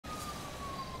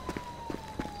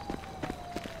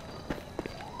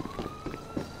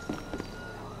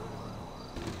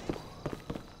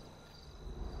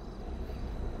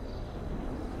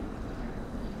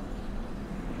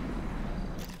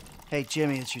Hey,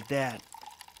 Jimmy, it's your dad.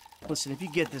 Listen, if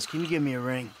you get this, can you give me a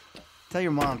ring? Tell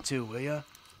your mom, too, will ya?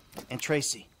 And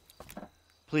Tracy.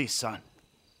 Please, son.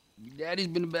 Daddy's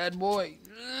been a bad boy.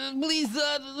 Please,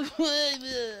 son.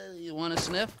 You want a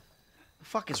sniff? The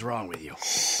fuck is wrong with you?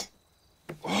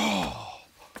 Oh.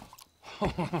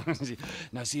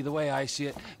 Now, see, the way I see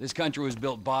it, this country was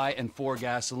built by and for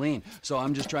gasoline. So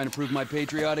I'm just trying to prove my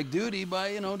patriotic duty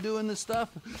by, doing this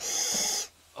stuff.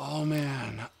 Oh,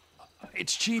 man.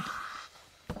 It's cheap,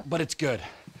 but it's good.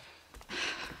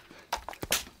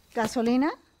 Gasolina?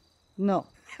 No.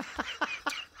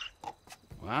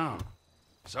 Wow.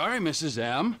 Sorry, Mrs.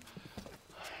 M.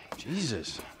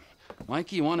 Jesus.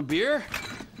 Mikey, you want a beer?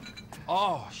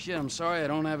 Oh, shit, I'm sorry I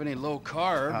don't have any low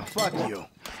carb. Fuck you.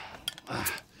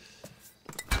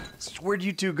 So where'd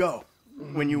you two go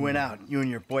when you went out, you and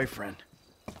your boyfriend?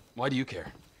 Why do you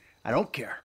care? I don't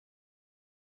care.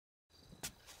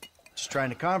 Just trying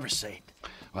to conversate.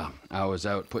 Well, I was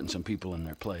out putting some people in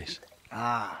their place.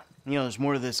 There's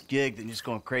more to this gig than just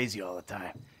going crazy all the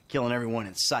time, killing everyone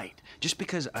in sight. Just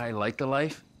because I like the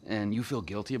life and you feel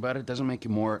guilty about it doesn't make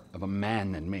you more of a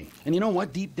man than me. And you know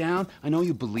what? Deep down, I know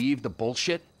you believe the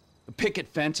bullshit. The picket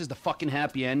fences, the fucking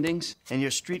happy endings. And your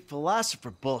street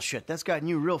philosopher bullshit, that's gotten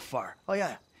you real far. Oh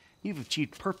yeah, you've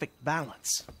achieved perfect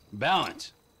balance.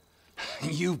 Balance?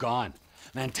 You've gone.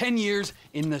 Man, 10 years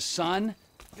in the sun,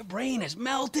 your brain is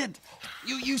melted.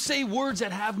 You say words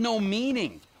that have no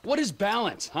meaning. What is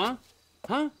balance, huh?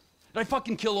 Huh? Did I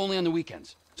fucking kill only on the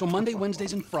weekends? So Monday,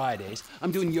 Wednesdays, and Fridays,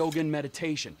 I'm doing yoga and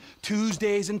meditation.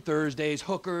 Tuesdays and Thursdays,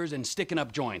 hookers and sticking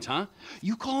up joints, huh?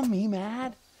 You call me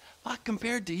mad? Fuck,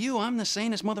 compared to you, I'm the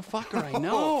sanest motherfucker I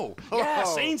know. Yeah,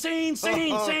 sane.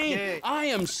 Okay. I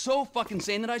am so fucking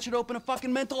sane that I should open a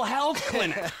fucking mental health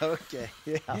clinic. Okay,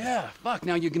 yeah. Yeah, fuck,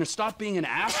 now you're gonna stop being an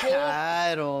asshole?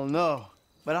 I don't know,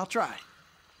 but I'll try.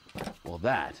 Well,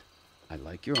 that, I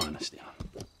like your honesty on.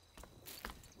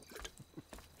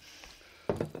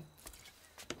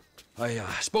 I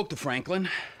spoke to Franklin.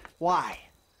 Why?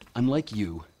 Unlike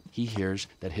you, he hears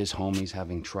that his homie's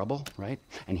having trouble, right?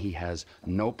 And he has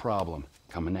no problem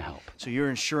coming to help. So you're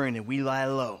ensuring that we lie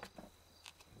low.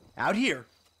 Out here,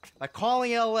 by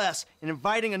calling LS and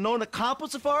inviting a known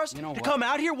accomplice of ours You know to what? come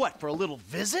out here, what, for a little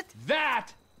visit?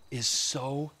 That is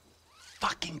so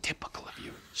fucking typical of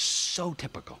you. So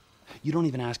typical. You don't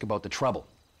even ask about the trouble.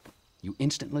 You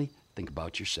instantly think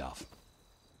about yourself.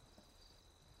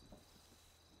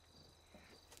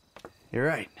 You're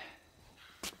right.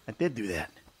 I did do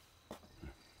that.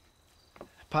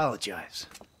 Apologize.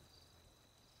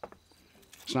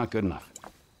 It's not good enough.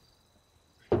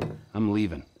 I'm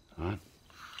leaving, huh?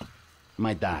 I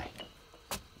might die.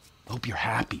 Hope you're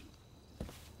happy.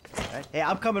 Right? Hey,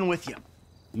 I'm coming with you.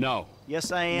 No.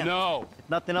 Yes, I am. No. If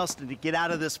nothing else to get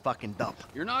out of this fucking dump.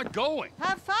 You're not going.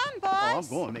 Have fun, boys. Oh, I'm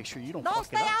going. Make sure you don't Don't fuck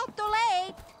stay it up. out too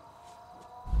late.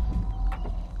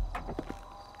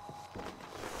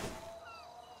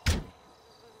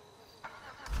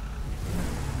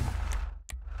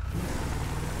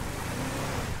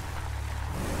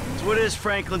 So what is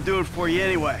Franklin doing for you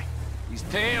anyway? He's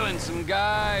tailing some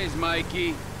guys,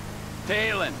 Mikey.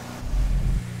 Tailing.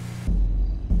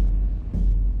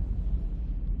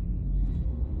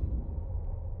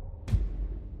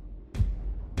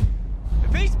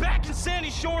 If he's back in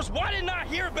Sandy Shores, why didn't I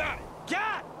hear about it?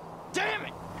 God damn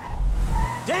it!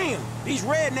 Damn, these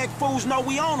redneck fools know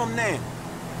we on them now.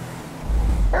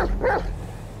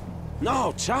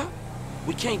 No, Chop.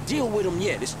 We can't deal with them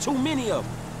yet. There's too many of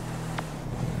them.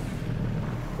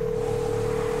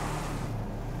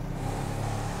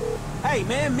 Hey,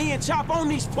 man, me and Chop on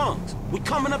these punks. We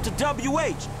coming up to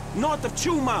WH, north of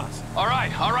Chumas. All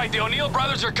right, the O'Neill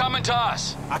brothers are coming to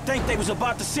us. I think they was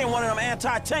about to send one of them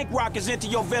anti-tank rockets into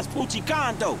your Vespucci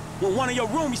condo when one of your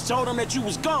roomies told them that you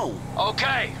was gone.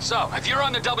 Okay, so if you're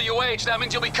on the WH, that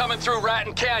means you'll be coming through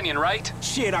Raton Canyon, right?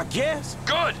 Shit, I guess.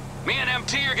 Good. Me and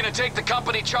MT are gonna take the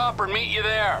company chopper and meet you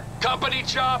there. Company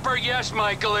chopper, yes,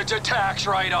 Michael, it's a tax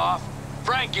write-off.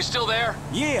 Frank, you still there?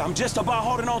 Yeah, I'm just about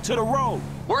holding on to the road.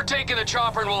 We're taking the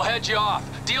chopper and we'll head you off.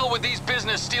 Deal with these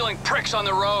business-stealing pricks on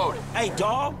the road. Hey,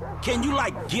 dawg, can you,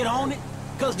 like, get on it?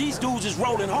 Cause these dudes is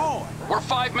rolling hard. We're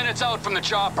 5 minutes out from the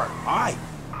chopper. All right.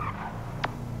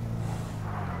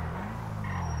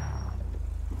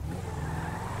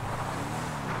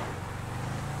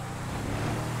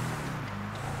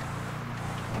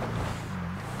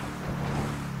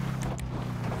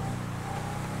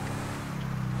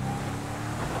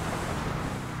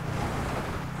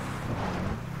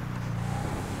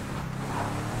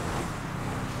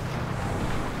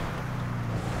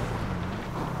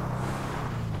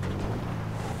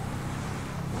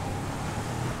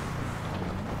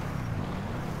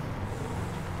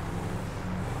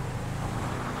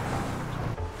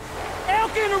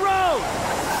 in the road!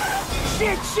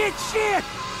 Shit, shit, shit!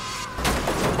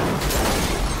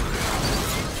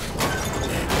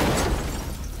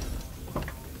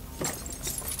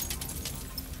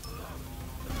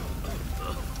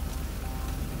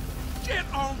 Get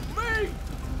on me!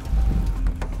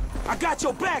 I got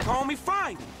your back, homie.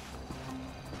 Find him.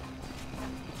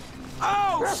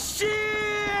 Oh,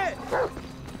 shit!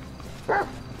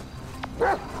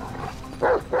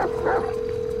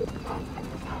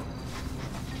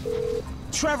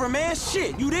 Trevor, man,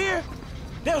 shit, you there?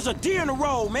 There was a deer in the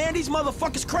road, man. These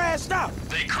motherfuckers crashed out.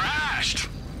 They crashed.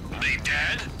 They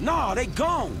dead? Nah, they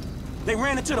gone. They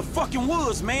ran into the fucking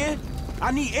woods, man.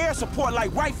 I need air support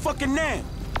like right fucking now.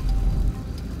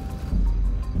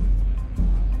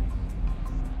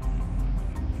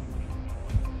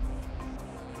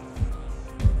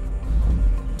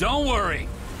 Don't worry.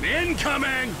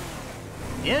 Incoming!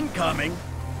 Incoming?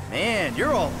 Man,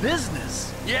 you're all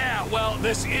business. Yeah, well,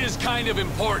 this is kind of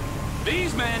important.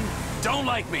 These men don't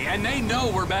like me, and they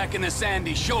know we're back in the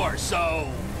Sandy Shore, so...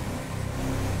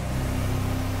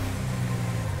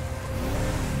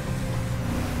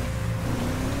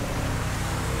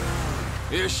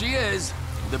 Here she is,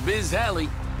 the Biz Alley.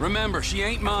 Remember, she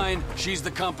ain't mine, she's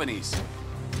the company's.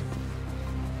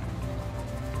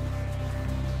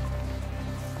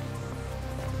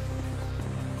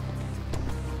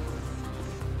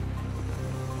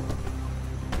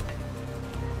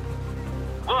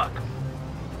 Look,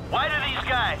 why do these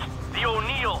guys, the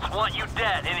O'Neills, want you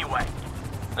dead anyway?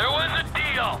 There was a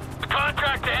deal. The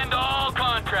contract to end all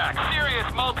contracts. Serious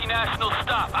multinational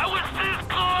stuff. I was this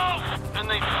close! And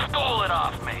they stole it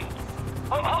off me.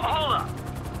 Hold up.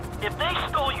 If they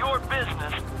stole your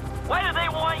business, why do they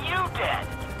want you dead?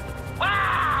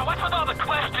 Wow! What's with all the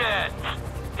questions?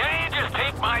 Can't you just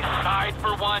take my side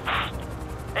for once?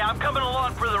 Hey, I'm coming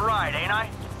along for the ride, ain't I?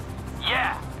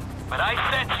 Yeah, but I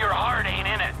sense your heart ain't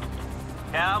in it.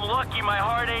 Yeah, I'm lucky my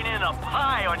heart ain't in a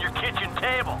pie on your kitchen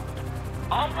table.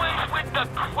 Always with the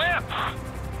quips.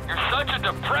 You're such a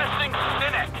depressing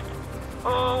cynic.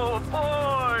 Oh,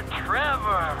 poor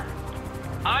Trevor.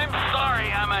 I'm sorry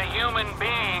I'm a human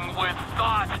being with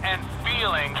thoughts and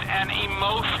feelings and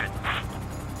emotions.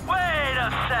 Wait a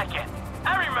second.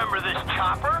 I remember this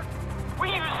chopper.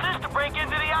 We used this to break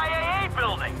into the IAA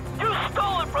building. You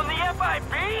stole it from the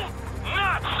FIB?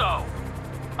 Not so.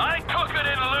 I took it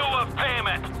in lieu of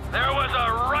payment. There was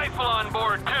a rifle on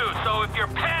board, too, so if your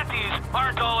panties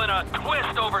aren't all in a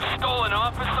twist over stolen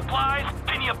office supplies,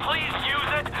 can you please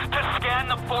use it to scan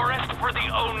the forest for the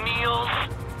O'Neills?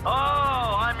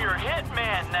 Oh, I'm your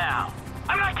hitman now.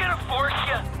 I'm not gonna force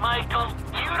you, Michael.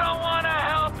 You don't want to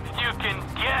help, you can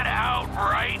get out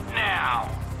right now.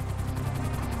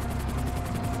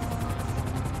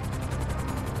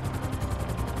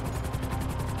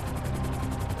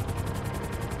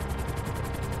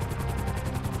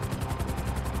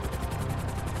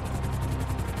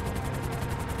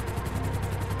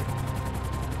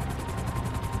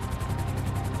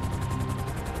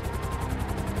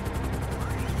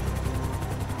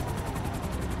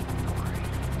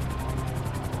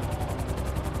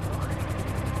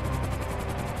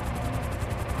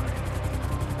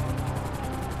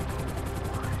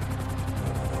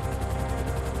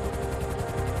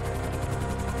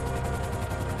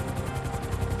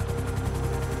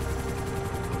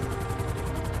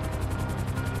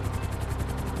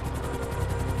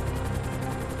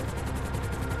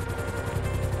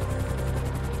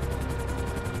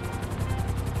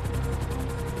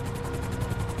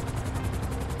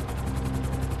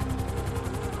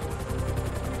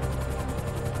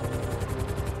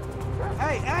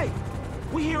 Hey,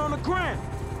 we here on the ground.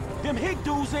 Them hick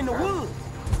dudes in the woods.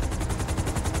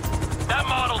 That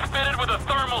model's fitted with a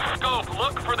thermal scope.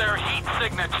 Look for their heat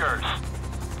signatures.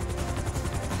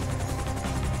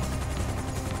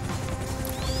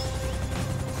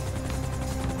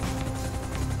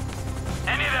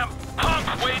 Any of them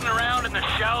punks wading around in the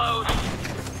shallows?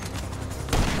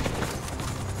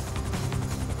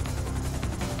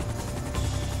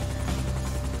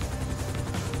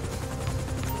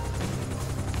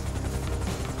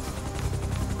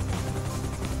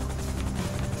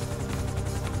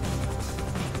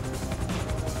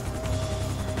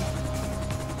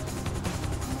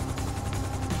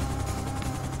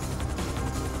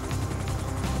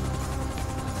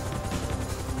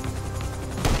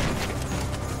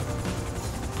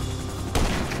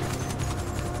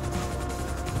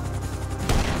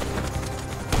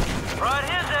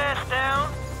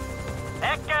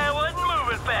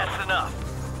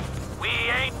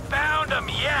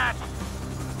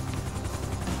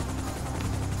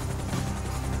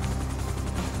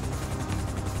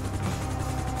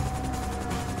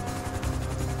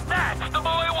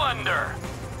 thunder.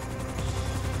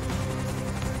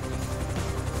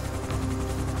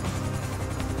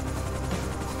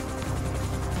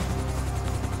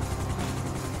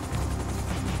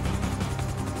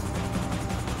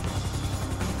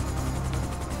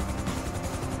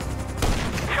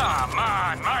 Come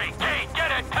on, Mikey,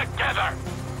 get it together!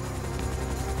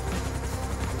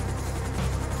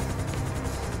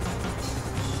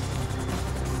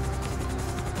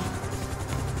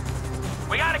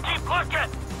 We gotta keep looking!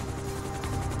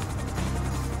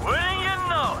 Wouldn't you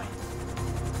know it?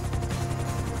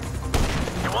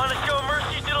 You wanna show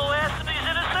mercy to the last of these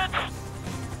innocents?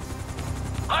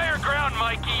 Higher ground,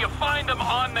 Mikey. You find them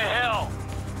on the hill.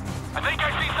 I think I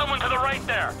see someone to the right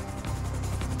there.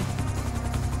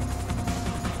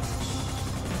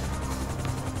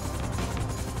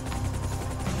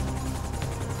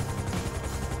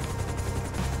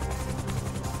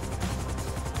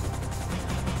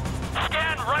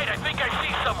 Right, I think I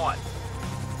see someone.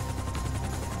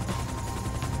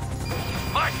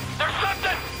 Mike, there's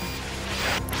something!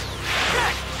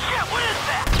 Shit, what is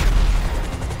that?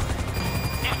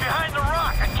 He's behind the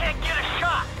rock. I can't get a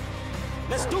shot.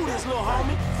 Let's do this, little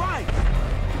homie. Fight!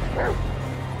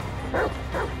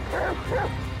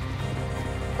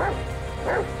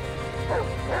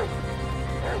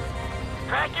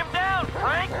 Track him down,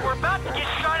 Frank. We're about to get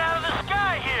shot out of the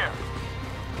sky here.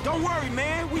 Don't worry,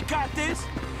 man. We got this.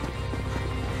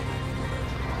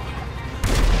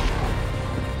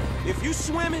 If you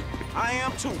swimming, I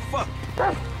am too. Fuck.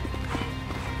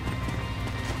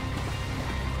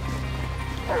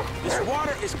 This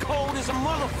water is cold as a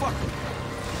motherfucker.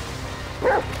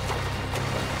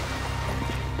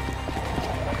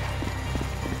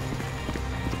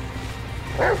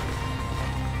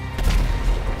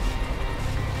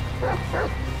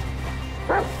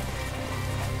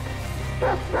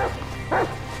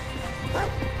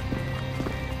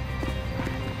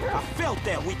 I felt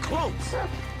that. We close.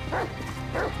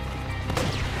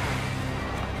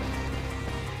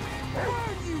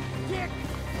 You dick!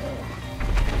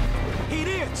 He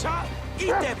there, Chop. Eat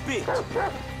that bitch.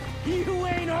 You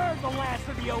ain't heard the last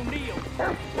of the O'Neills.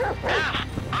 Yeah,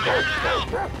 I'm here to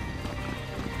help.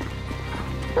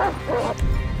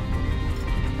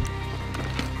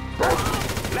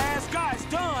 Last guy's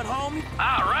done, homie.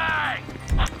 All right.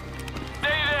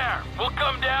 Stay there. We'll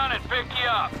come down and pick you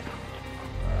up.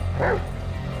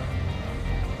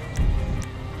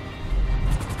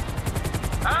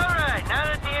 All right, now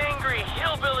that the angry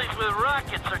hillbillies with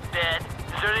rockets are dead,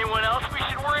 is there anyone else we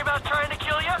should worry about trying to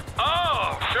kill you?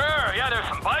 Oh, sure. Yeah, there's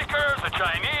some bikers, the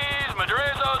Chinese,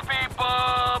 Madrizo's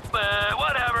people,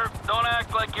 whatever. Don't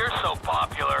act like you're so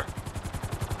popular.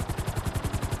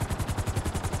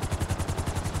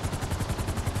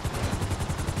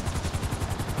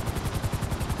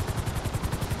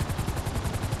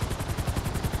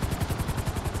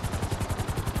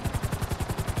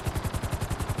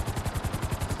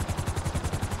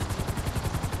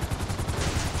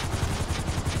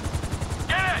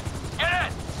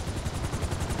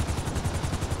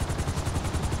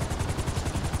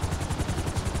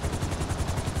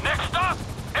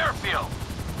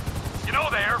 You know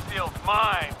the airfield's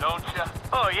mine, don't you?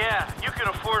 Oh yeah, you can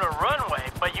afford a runway,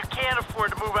 but you can't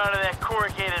afford to move out of that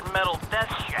corrugated metal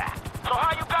death shack. So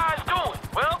how you guys doing?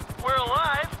 Well, we're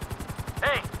alive.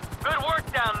 Hey, good work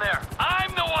down there.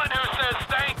 I'm the one who says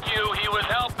thank you. He was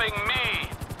helping me.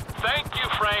 Thank you,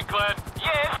 Franklin.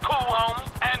 Yeah, it's cool, homie.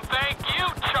 And thank you,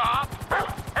 Chop.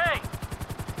 Hey,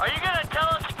 are you gonna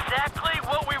tell us exactly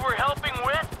what we were helping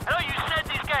with? I know you said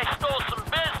these guys stole some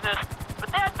business, but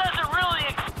that doesn't really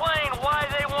explain why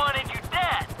they wanted you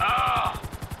dead.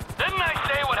 Didn't I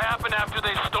say what happened after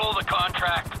they stole the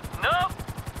contract? Nope,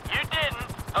 you didn't.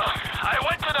 I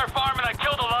went to their farm and I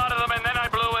killed a lot of them and then I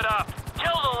blew it up.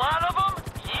 Killed a lot of them?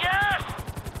 Yes!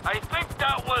 I think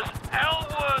that was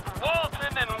Elwood,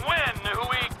 Walton, and Wynn who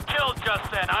we killed just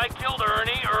then. I killed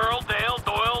Ernie, Earl, Dale,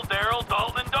 Doyle, Daryl,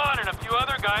 Dalton, and Don, and a few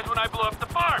other guys when I blew up the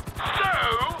farm. So,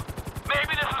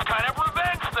 maybe this is kind of a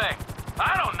revenge thing.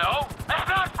 I don't know. Let's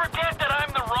not forget that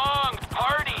I'm the wrong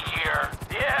party here.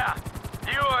 Yeah,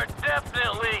 you are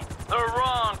definitely the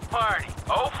wrong party.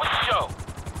 Oh, for sure.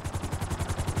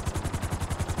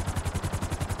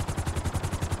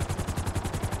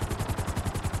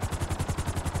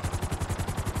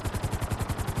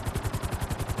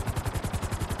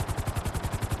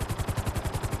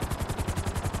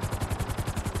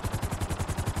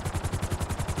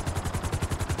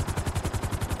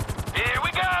 Here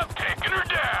we go, taking her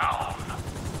down.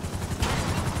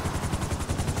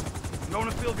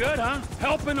 Gonna feel good, huh?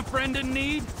 Helping a friend in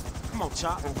need? Come on,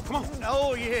 Chop. Come on.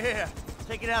 Oh, yeah.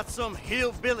 Taking out some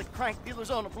hillbilly crank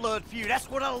dealers on a blood feud. That's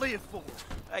what I live for.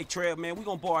 Hey, Trev, man, we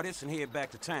gonna borrow this and head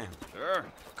back to town. Sure.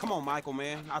 Come on, Michael,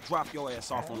 man. I'll drop your ass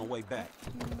off on the way back.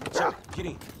 Chop, get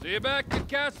in. See you back at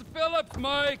Castle Phillips,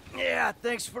 Mike. Yeah,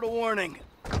 thanks for the warning.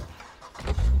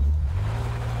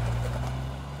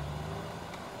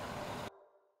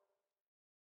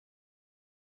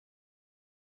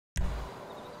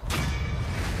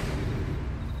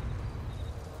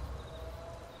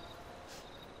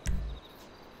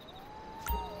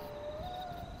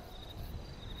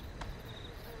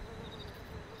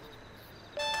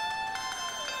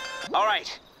 All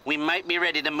right, we might be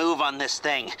ready to move on this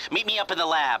thing. Meet me up in the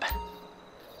lab.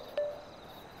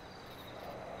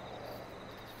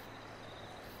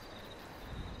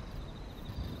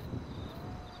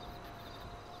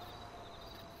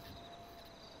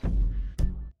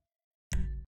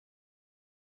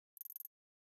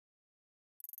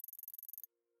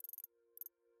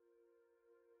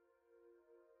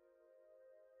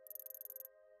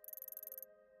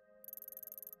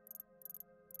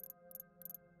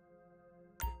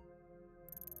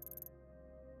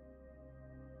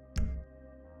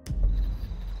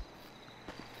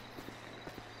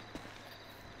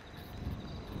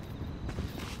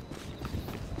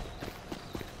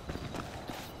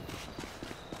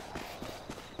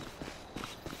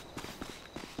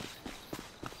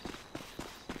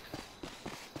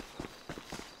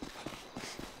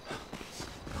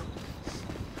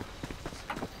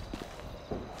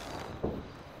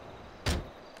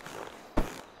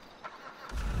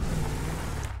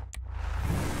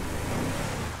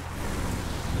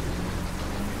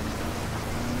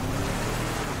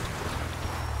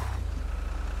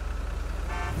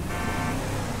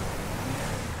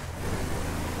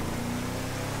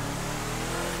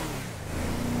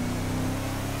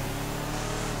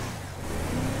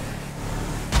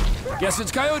 Guess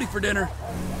it's coyote for dinner.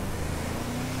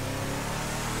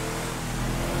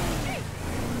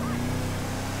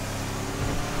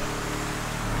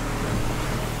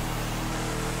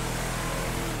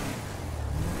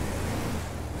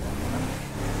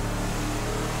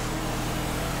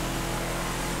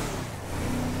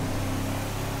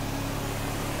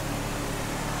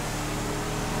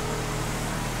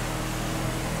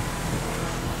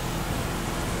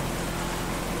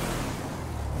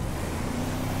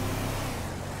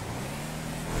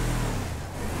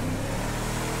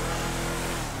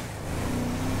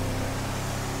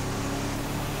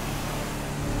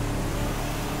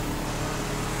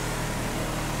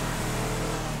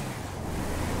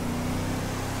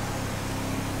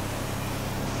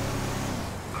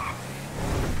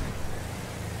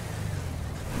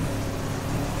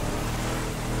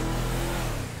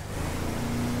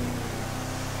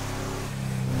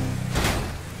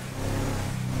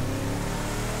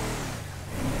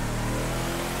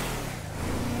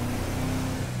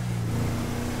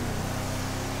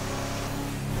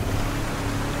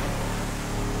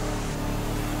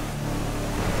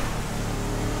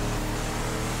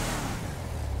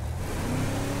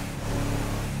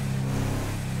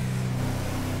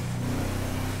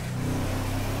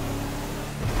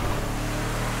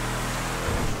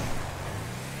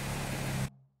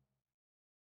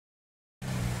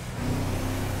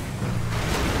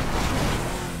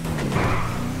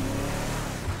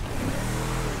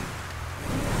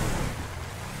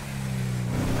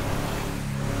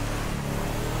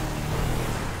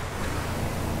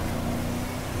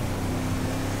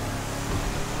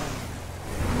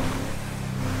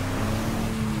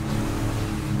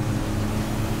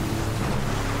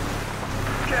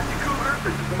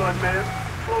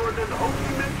 Mudman, slower than the Ho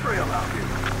Chi Minh Trail out here.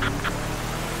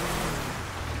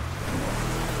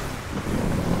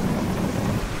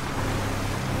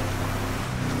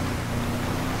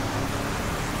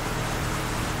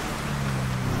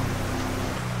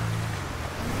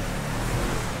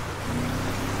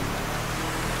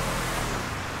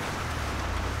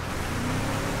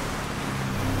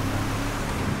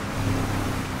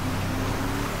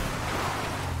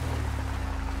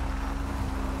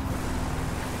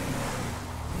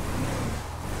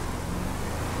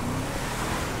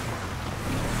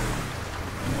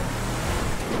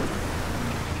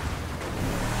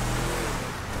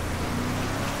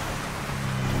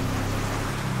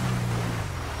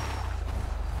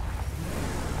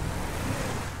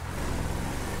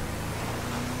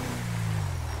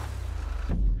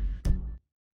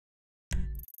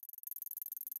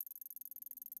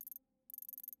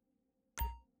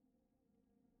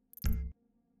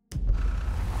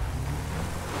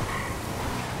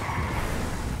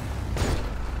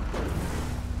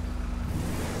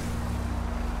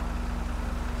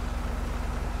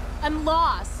 I'm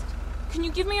lost. Can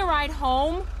you give me a ride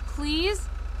home, please?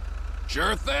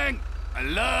 Sure thing. I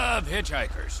love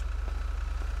hitchhikers.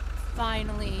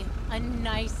 Finally, a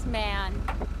nice man.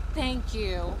 Thank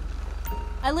you.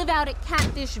 I live out at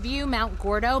Catfish View, Mount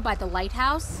Gordo, by the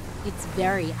lighthouse. It's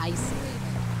very isolated.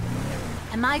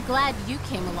 Am I glad you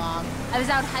came along? I was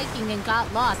out hiking and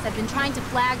got lost. I've been trying to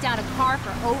flag down a car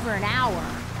for over an hour.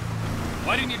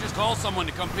 Why didn't you just call someone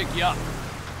to come pick you up?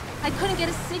 I couldn't get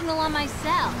a signal on my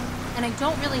cell, and I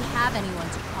don't really have anyone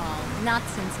to call, not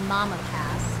since Mama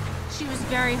passed. She was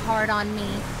very hard on me,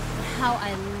 and how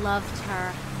I loved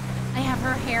her. I have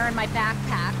her hair in my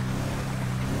backpack.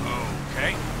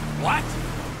 Okay. What?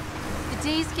 The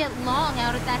days get long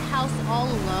out at that house all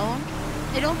alone.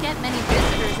 I don't get many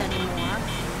visitors anymore.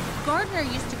 Gardner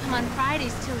used to come on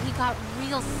Fridays till he got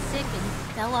real sick and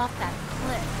fell off that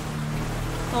cliff.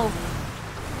 Oh,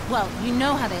 well, you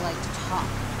know how they like to talk.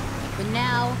 But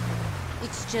now,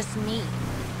 it's just me,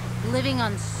 living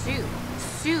on soup.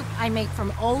 Soup I make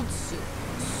from old soup.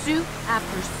 Soup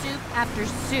after soup after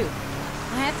soup.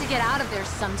 I have to get out of there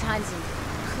sometimes and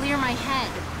clear my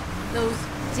head. Those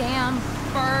damn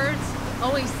birds,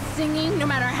 always singing no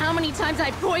matter how many times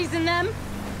I poison them.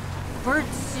 Bird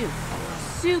soup.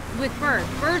 Soup with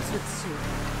birds with soup.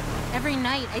 Every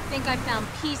night I think I found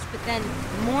peace, but then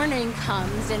morning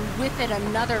comes and with it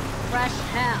another fresh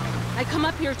hell. I come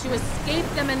up here to escape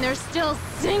them and they're still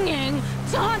singing,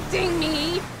 taunting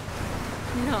me.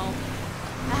 No,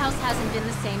 the house hasn't been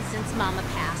the same since Mama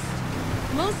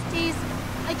passed. Most days,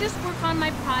 I just work on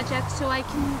my project so I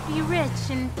can be rich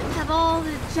and have all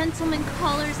the gentleman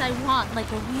callers I want,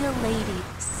 like a real lady,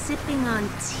 sipping on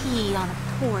tea on a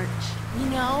porch. You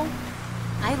know,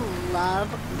 I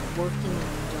love working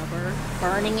with rubber,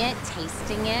 burning it,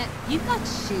 tasting it. You've got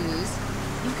shoes,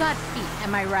 you've got feet,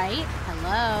 am I right?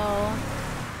 Hello?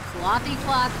 Clothy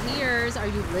cloth ears, are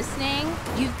you listening?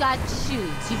 You've got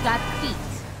shoes, you've got feet,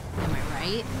 am I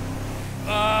right?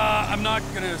 I'm not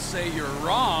gonna say you're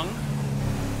wrong.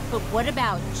 But what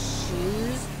about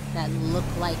shoes that look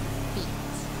like feet?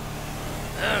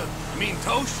 You mean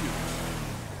toe shoes?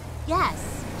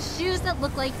 Yes, shoes that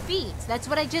look like feet. That's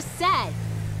what I just said.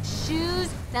 Shoes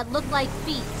that look like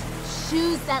feet.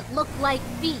 Shoes that look like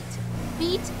feet.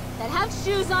 Feet that have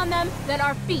shoes on them that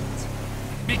are feet.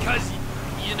 Because,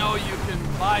 you know, you can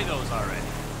buy those already.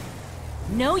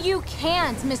 No, you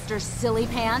can't, Mr. Silly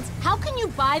Pants. How can you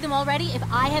buy them already if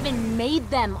I haven't made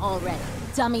them already?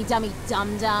 Dummy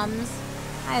dum-dums.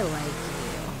 I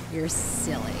like you. You're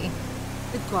silly.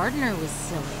 The gardener was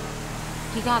silly.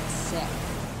 He got sick.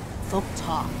 Folk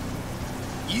talk.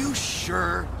 You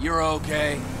sure you're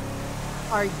okay?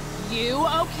 Are you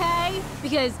okay?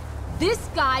 Because this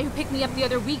guy who picked me up the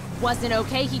other week wasn't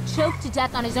okay. He choked to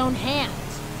death on his own hands.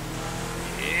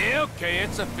 Yeah, okay,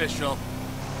 it's official.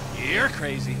 You're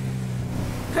crazy.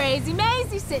 Crazy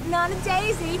Maisie sitting on a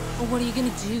daisy. Well, what are you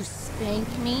gonna do? Spank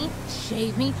me?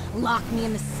 Shave me? Lock me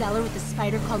in the cellar with a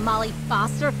spider called Molly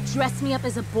Foster? Dress me up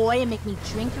as a boy and make me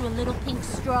drink through a little pink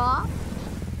straw?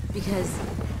 Because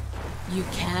you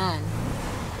can.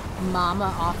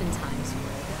 Mama oftentimes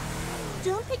would.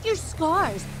 Don't pick your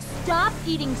scars. Stop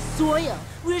eating soil.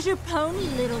 Where's your pony,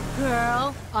 little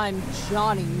girl? I'm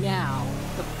Johnny now.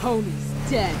 The pony's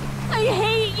dead. I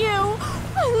hate you.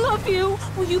 I love you.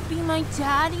 Will you be my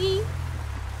daddy?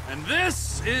 And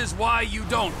this is why you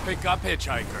don't pick up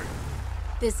hitchhikers.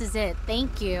 This is it.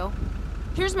 Thank you.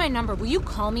 Here's my number. Will you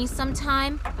call me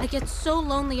sometime? I get so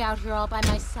lonely out here all by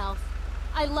myself.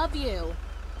 I love you.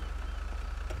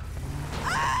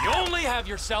 You only have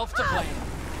yourself to blame.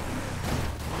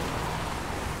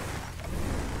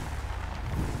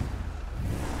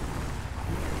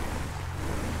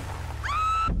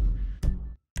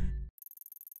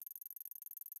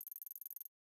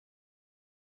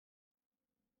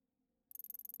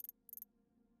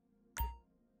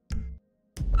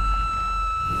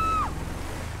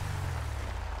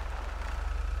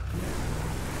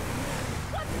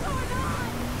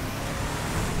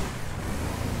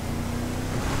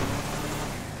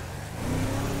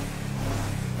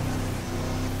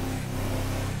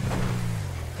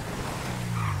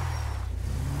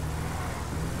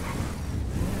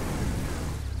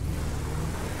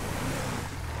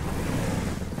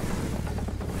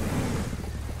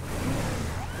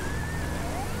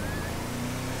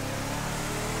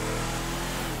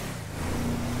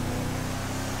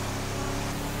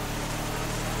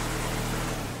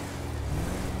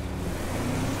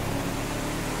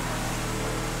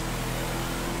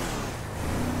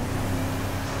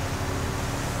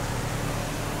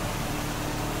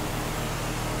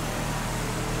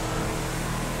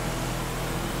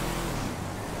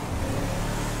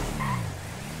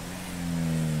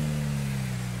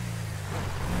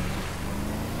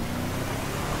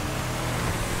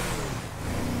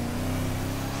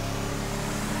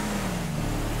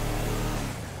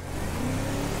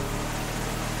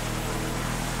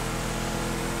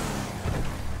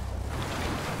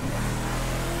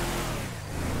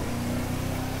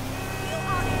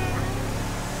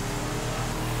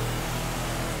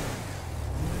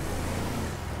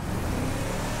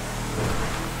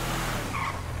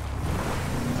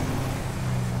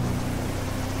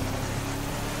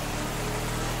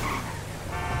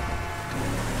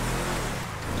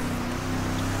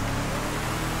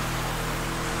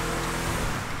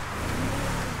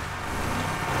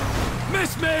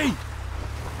 miss me!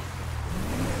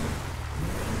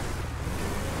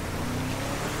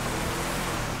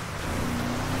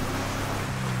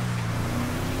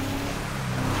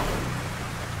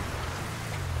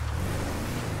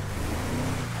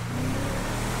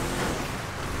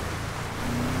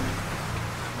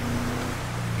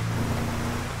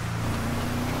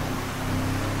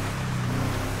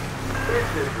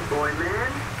 This is the boy,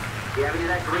 man. You have any of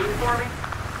that green for me?